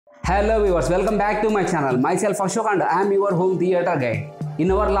Hello viewers, welcome back to my channel. Myself Ashok and I am your home theater guide.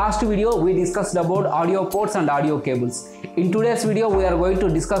 In our last video, we discussed about audio ports and audio cables. In today's video, we are going to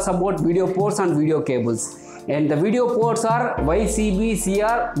discuss about video ports and video cables. And the video ports are YCB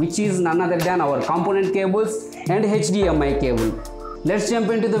CR, which is none other than our component cables, and HDMI cable. Let's jump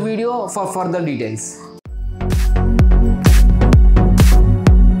into the video for further details.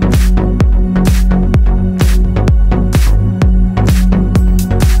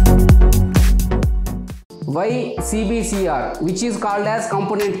 YCBCR, which is called as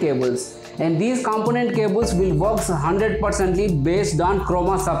component cables, and these component cables will work 100% based on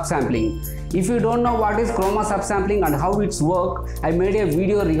Chroma subsampling. If you don't know what is Chroma subsampling and how it's work, I made a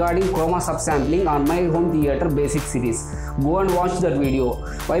video regarding Chroma subsampling on my home theater basic series. Go and watch that video.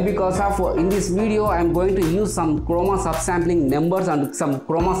 Why? Because in this video I am going to use some Chroma subsampling numbers and some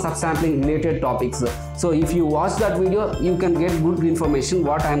Chroma subsampling related topics. So if you watch that video, you can get good information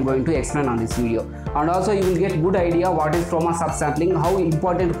what I am going to explain on this video, and also you will get good idea what is Chroma subsampling, how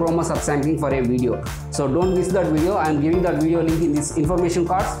important Chroma subsampling for a video. So don't miss that video. I am giving that video link in this information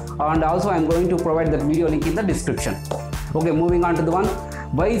cards, and also I am going to provide that video link in the description. Okay, moving on to the one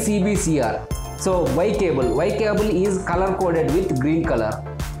YCBCR. So Y cable is color coded with green color,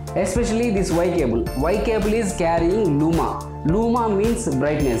 especially this Y cable. Y cable is carrying luma. Luma means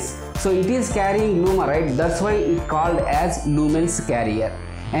brightness, so it is carrying luma, right? That's why it called as lumens carrier.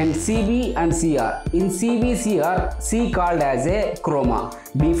 And CB and CR. In CBCR, C called as a chroma,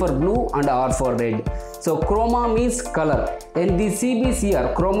 B for blue and R for red. So chroma means color, and the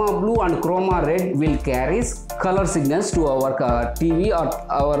CBCR, chroma blue and chroma red, will carry color signals to our TV or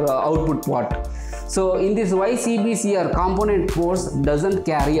our output port. So in this YCBCR, component ports doesn't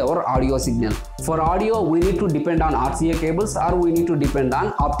carry our audio signal. For audio, we need to depend on RCA cables or we need to depend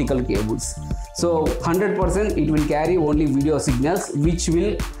on optical cables. So 100% it will carry only video signals, which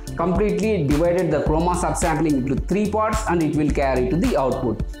will completely divided the Chroma subsampling into 3 parts, and it will carry to the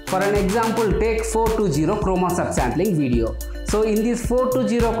output. For an example, take 420 Chroma subsampling video. So in this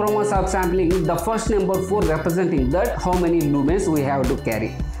 420 Chroma subsampling, the first number 4 representing that how many lumens we have to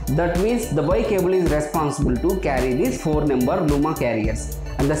carry. That means the Y cable is responsible to carry these 4 number luma carriers.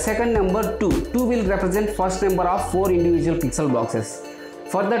 And the second number 2 will represent first number of 4 individual pixel boxes.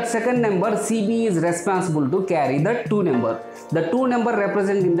 For that second number, CB is responsible to carry the 2 number. The 2 number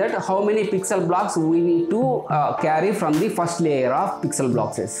representing that how many pixel blocks we need to carry from the first layer of pixel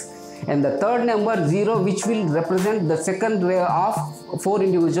boxes. And the third number 0, which will represent the second layer of 4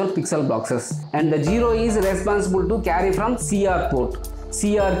 individual pixel boxes. And the 0 is responsible to carry from CR port,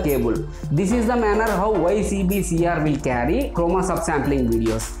 CR cable. This is the manner how YCBCR will carry Chroma subsampling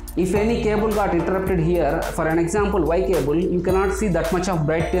videos. If any cable got interrupted here, for an example Y cable, you cannot see that much of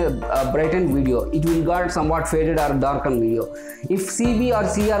brightened video. It will got somewhat faded or darkened video. If CB or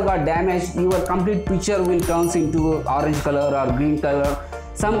CR got damaged, your complete picture will turn into orange color or green color.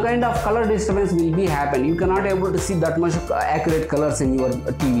 Some kind of color disturbance will be happen. You cannot able to see that much accurate colors in your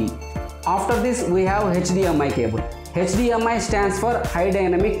TV. After this, we have HDMI cable. HDMI stands for High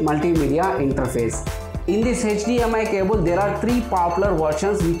Dynamic Multimedia Interface. In this HDMI cable, there are 3 popular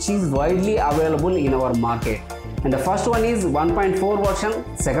versions which is widely available in our market. And the first one is 1.4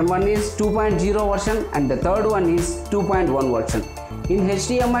 version, second one is 2.0 version, and the third one is 2.1 version. In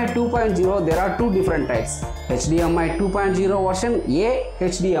HDMI 2.0, there are 2 different types: HDMI 2.0 version A,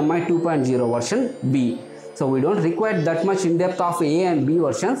 HDMI 2.0 version B. So we don't require that much in depth of A and B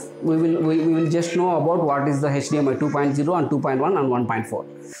versions. We will just know about what is the HDMI 2.0 and 2.1 and 1.4.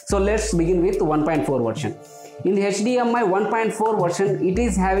 So let's begin with 1.4 version. In the HDMI 1.4 version, it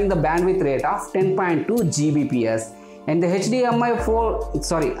is having the bandwidth rate of 10.2 Gbps, and the HDMI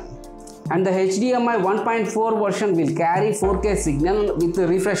 1.4 version will carry 4K signal with a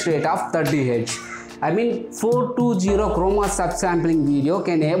refresh rate of 30 Hz. I mean 420 Chroma subsampling video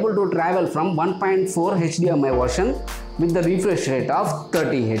can able to travel from 1.4 HDMI version with the refresh rate of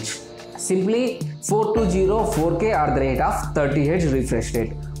 30 Hz. Simply 420 4K are the rate of 30 Hz refresh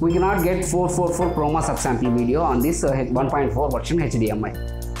rate. We cannot get 444 Chroma subsampling video on this 1.4 version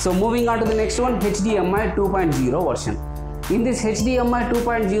HDMI. So moving on to the next one, HDMI 2.0 version. In this HDMI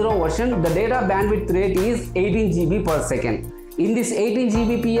 2.0 version, the data bandwidth rate is 18 GB per second. In this 18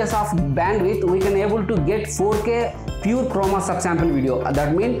 Gbps of bandwidth, we can able to get 4K pure Chroma subsample video.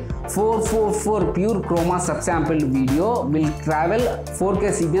 That means 444 pure Chroma subsample video will travel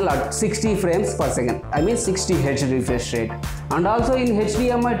 4K signal at 60 frames per second. I mean 60 Hz refresh rate. And also in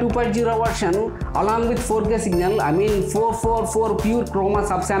HDMI 2.0 version, along with 4K signal, I mean 444 pure Chroma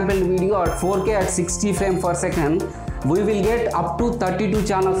subsample video at 4K at 60 frames per second, we will get up to 32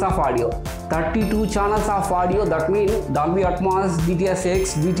 channels of audio. 32 channels of audio, that means Dolby Atmos,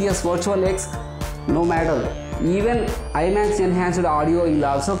 DTS-X, DTS Virtual X, no matter. Even IMAX enhanced audio will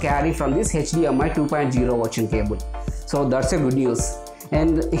also carry from this HDMI 2.0 version cable. So that's a good news.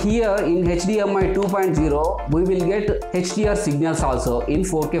 And here in HDMI 2.0 we will get HDR signals also in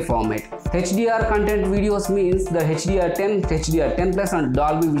 4K format. HDR content videos means the HDR10, HDR10 Plus and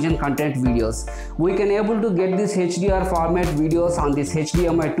Dolby Vision content videos. We can able to get this HDR format videos on this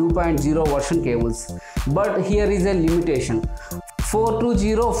HDMI 2.0 version cables. But here is a limitation.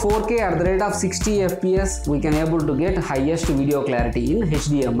 420 4K at the rate of 60 FPS we can able to get highest video clarity in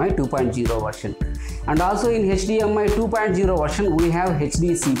HDMI 2.0 version. And also in HDMI 2.0 version we have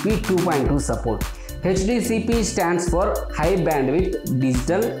HDCP 2.2 support. HDCP stands for High Bandwidth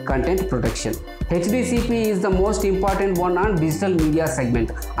Digital Content Protection. HDCP is the most important one on digital media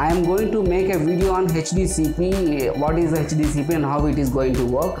segment. I am going to make a video on HDCP, what is the HDCP and how it is going to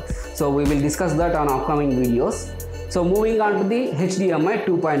work. So we will discuss that on upcoming videos. So moving on to the HDMI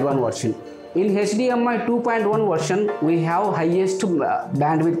 2.1 version. In HDMI 2.1 version, we have highest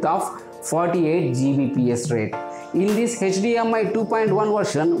bandwidth of 48 Gbps rate. In this HDMI 2.1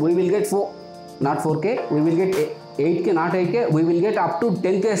 version, we will get not 4K, we will get 8K, not 8K, we will get up to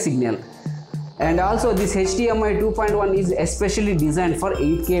 10K signal. And also this HDMI 2.1 is especially designed for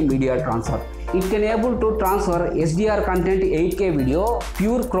 8K media transfer. It can able to transfer HDR content 8K video,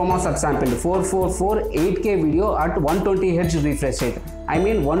 pure chroma subsampled 444 8K video at 120 Hz refresh rate. I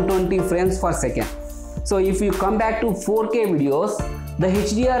mean 120 frames per second. So if you come back to 4K videos, the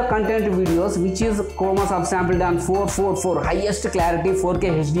HDR content videos which is chroma subsampled on 444 highest clarity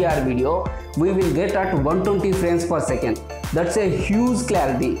 4K HDR video, we will get at 120 frames per second. That's a huge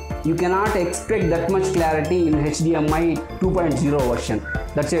clarity. You cannot expect that much clarity in HDMI 2.0 version.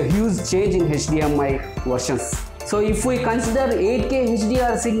 That's a huge change in HDMI versions. So if we consider 8K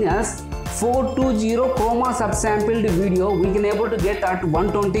HDR signals, 420 chroma subsampled video we can able to get at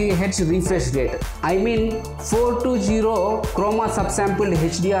 120 Hz refresh rate. I mean 420 chroma subsampled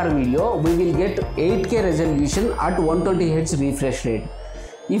HDR video we will get 8K resolution at 120 Hz refresh rate.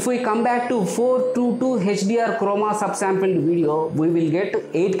 If we come back to 422 HDR chroma subsampled video, we will get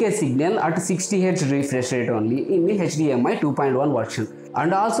 8K signal at 60 Hz refresh rate only in the HDMI 2.1 version.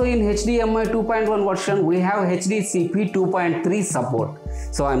 And also in HDMI 2.1 version, we have HDCP 2.3 support.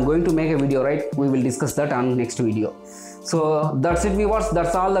 So I'm going to make a video, right? We will discuss that on next video. So that's it, viewers.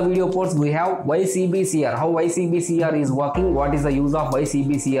 That's all the video ports we have. YCbCr, how YCbCr is working, what is the use of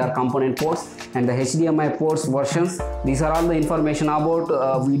YCbCr component ports and the HDMI ports versions. These are all the information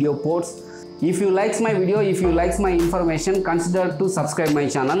about video ports. If you likes my video, if you likes my information, consider to subscribe my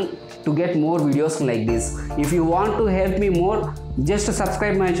channel to get more videos like this. If you want to help me more, just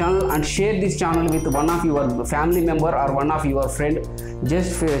subscribe my channel and share this channel with one of your family member or one of your friend.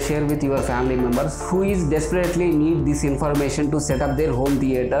 Just share with your family members who is desperately need this information to set up their home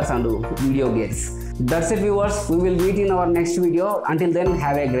theaters and video games. That's it, viewers. We will meet in our next video. Until then,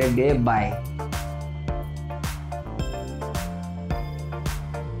 have a great day. Bye.